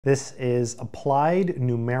This is Applied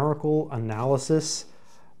Numerical Analysis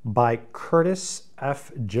by Curtis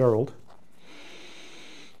F. Gerald.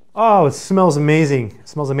 Oh, it smells amazing. It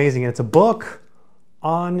smells amazing. It's a book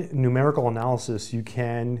on numerical analysis. You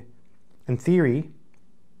can, in theory,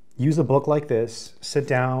 use a book like this, sit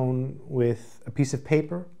down with a piece of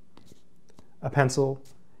paper, a pencil,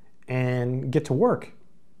 and get to work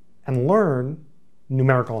and learn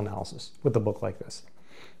numerical analysis with a book like this.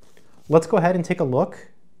 Let's go ahead and take a look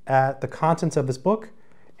at the contents of this book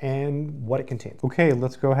and what it contains. Okay,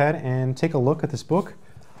 let's go ahead and take a look at this book,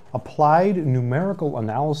 Applied Numerical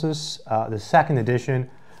Analysis, the second edition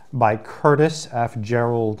by Curtis F.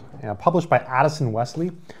 Gerald, published by Addison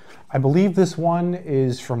Wesley. I believe this one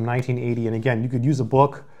is from 1980, and again, you could use a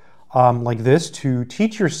book like this to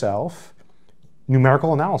teach yourself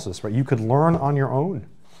numerical analysis, right? You could learn on your own.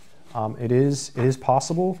 It is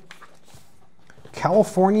possible.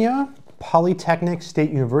 California Polytechnic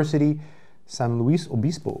State University, San Luis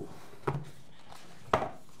Obispo.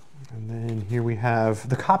 And then here we have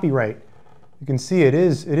the copyright. You can see it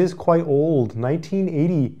is quite old,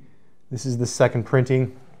 1980. This is the second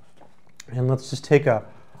printing. And let's just take a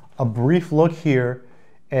brief look here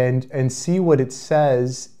and see what it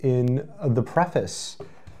says in the preface.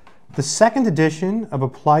 The second edition of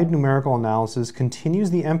Applied Numerical Analysis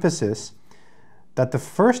continues the emphasis that the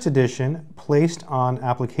first edition placed on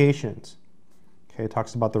applications. Okay, it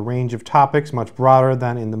talks about the range of topics, much broader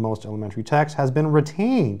than in the most elementary text, has been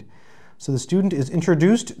retained. So the student is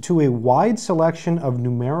introduced to a wide selection of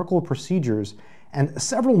numerical procedures, and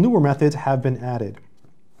several newer methods have been added.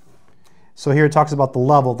 So here it talks about the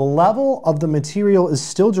level. The level of the material is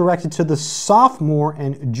still directed to the sophomore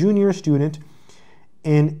and junior student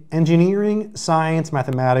in engineering, science,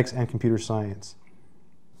 mathematics, and computer science.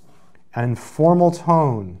 An informal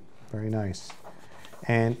tone, very nice.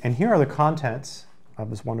 And here are the contents of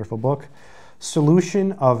this wonderful book.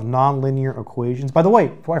 Solution of nonlinear equations. By the way,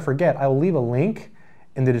 before I forget, I will leave a link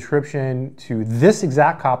in the description to this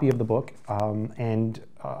exact copy of the book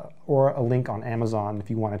or a link on Amazon if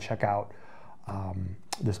you want to check out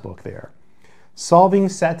this book there. Solving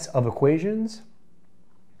sets of equations.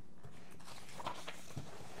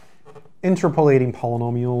 Interpolating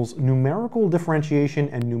polynomials, numerical differentiation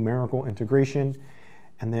and numerical integration.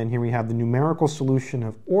 And then here we have the numerical solution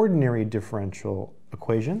of ordinary differential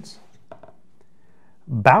equations,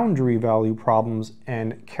 boundary value problems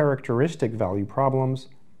and characteristic value problems.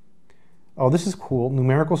 Oh, this is cool.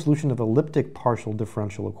 Numerical solution of elliptic partial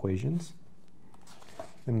differential equations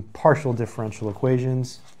and partial differential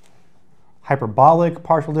equations, hyperbolic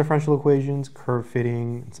partial differential equations, curve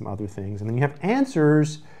fitting, and some other things. And then you have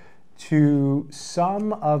answers to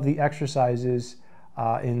some of the exercises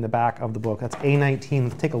in the back of the book. That's A19.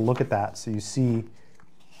 Let's take a look at that so you see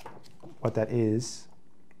what that is,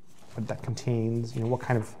 what that contains, what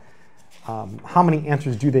kind of, how many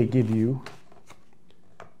answers do they give you.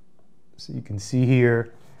 So you can see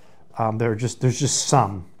here, there's just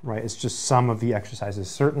some, right? It's just some of the exercises,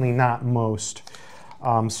 certainly not most,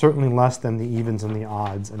 certainly less than the evens and the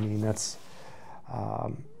odds. I mean, that's,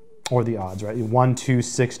 or the odds, right? 1, 2,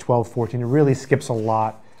 6, 12, 14. It really skips a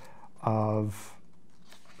lot of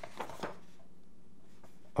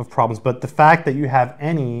problems. But the fact that you have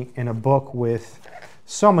any in a book with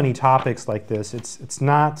so many topics like this, it's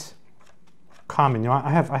not common. I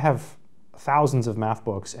have thousands of math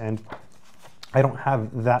books, and I don't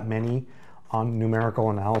have that many on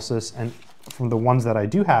numerical analysis. And from the ones that I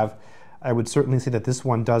do have, I would certainly say that this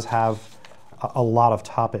one does have a lot of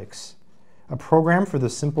topics. A program for the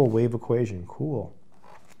simple wave equation. Cool.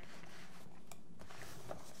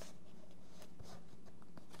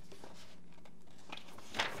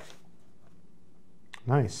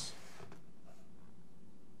 Nice.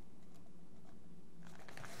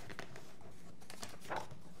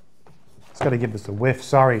 Just got to give this a whiff.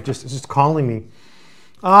 Sorry, it's just calling me.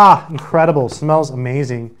 Ah, incredible. Smells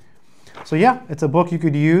amazing. So yeah, it's a book you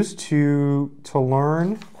could use to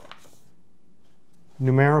learn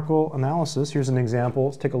numerical analysis. Here's an example.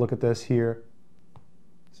 Let's take a look at this here.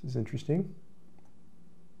 This is interesting.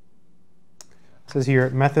 It says here,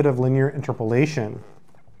 method of linear interpolation.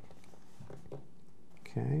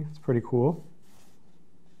 Okay, it's pretty cool.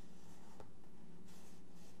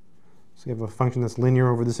 So you have a function that's linear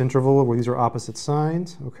over this interval where these are opposite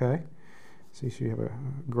signs. Okay, so you have a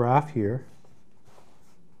graph here.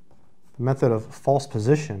 The method of false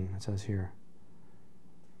position, it says here.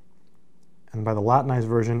 And by the Latinized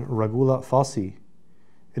version, regula falsi.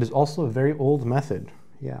 It is also a very old method.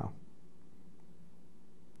 Yeah.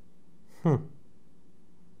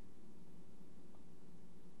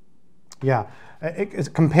 Yeah, it's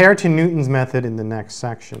compared to Newton's method in the next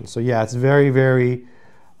section. So yeah, it's very, very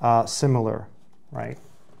similar, right?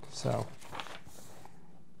 So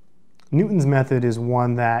Newton's method is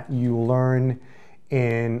one that you learn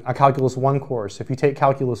in a Calculus 1 course. If you take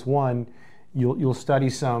Calculus 1, you'll study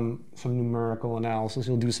some numerical analysis.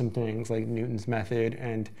 You'll do some things like Newton's method,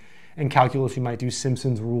 and in calculus you might do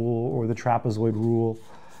Simpson's rule or the trapezoid rule.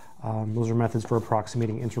 Those are methods for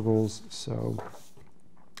approximating integrals. So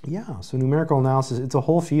yeah, so numerical analysis, it's a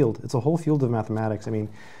whole field. It's a whole field of mathematics. I mean,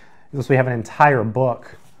 we have an entire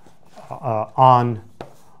book on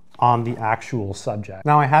the actual subject.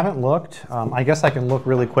 Now I haven't looked. I guess I can look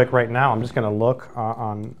really quick right now. I'm just going to look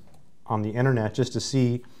on the internet just to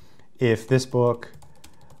see if this book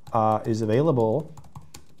is available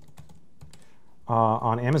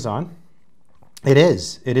on Amazon. It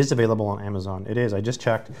is. It is available on Amazon. It is. I just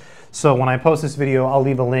checked. So when I post this video, I'll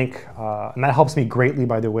leave a link, and that helps me greatly,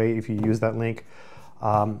 by the way, if you use that link.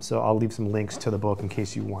 So I'll leave some links to the book in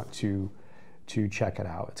case you want to check it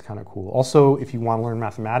out. It's kind of cool. Also, if you want to learn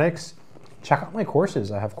mathematics, check out my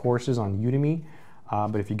courses. I have courses on Udemy,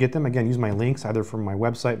 but if you get them, again, use my links either from my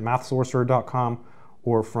website, mathsorcerer.com,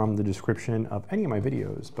 or from the description of any of my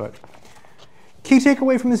videos. But key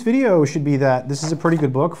takeaway from this video should be that this is a pretty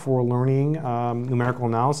good book for learning numerical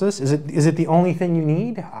analysis. Is it the only thing you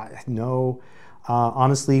need? No.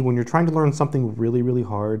 Honestly, when you're trying to learn something really, really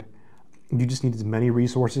hard, you just need as many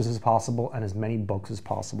resources as possible and as many books as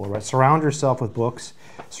possible, right? Surround yourself with books,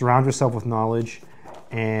 surround yourself with knowledge,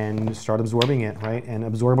 and start absorbing it, right? And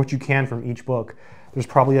absorb what you can from each book. There's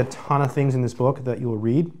probably a ton of things in this book that you'll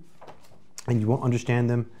read and you won't understand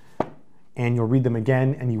them, and you'll read them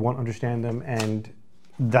again and you won't understand them, and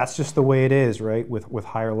that's just the way it is, right, with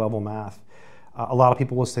higher level math. A lot of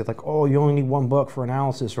people will say like, oh, you only need one book for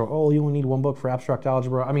analysis, or oh, you only need one book for abstract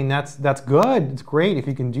algebra. I mean, that's good. It's great if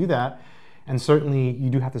you can do that, and certainly you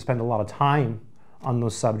do have to spend a lot of time on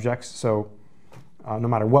those subjects. So no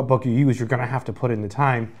matter what book you use, you're going to have to put in the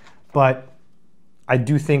time. But I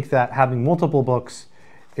do think that having multiple books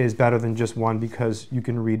is better than just one, because you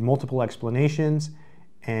can read multiple explanations.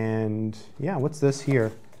 And yeah, what's this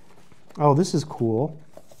here? Oh, this is cool.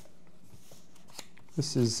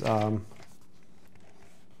 This is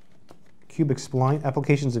cubic spline,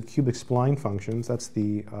 applications of cubic spline functions. That's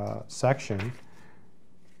the section.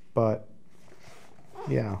 But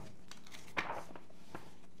yeah.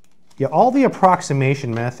 Yeah, all the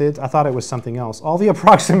approximation methods, I thought it was something else. All the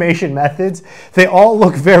approximation methods, they all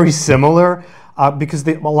look very similar because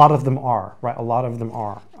a lot of them are, right? A lot of them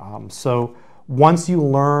are. So once you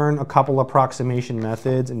learn a couple approximation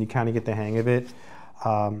methods and you kind of get the hang of it,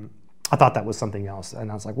 I thought that was something else. And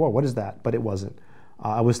I was like, whoa, what is that? But it wasn't.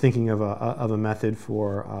 I was thinking of a method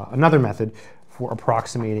for, another method for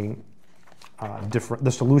approximating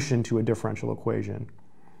the solution to a differential equation.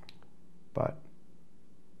 But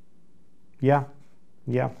yeah.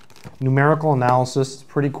 Numerical analysis,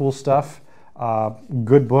 pretty cool stuff.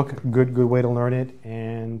 Good book, good way to learn it.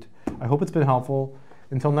 And I hope it's been helpful.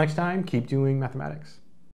 Until next time, keep doing mathematics.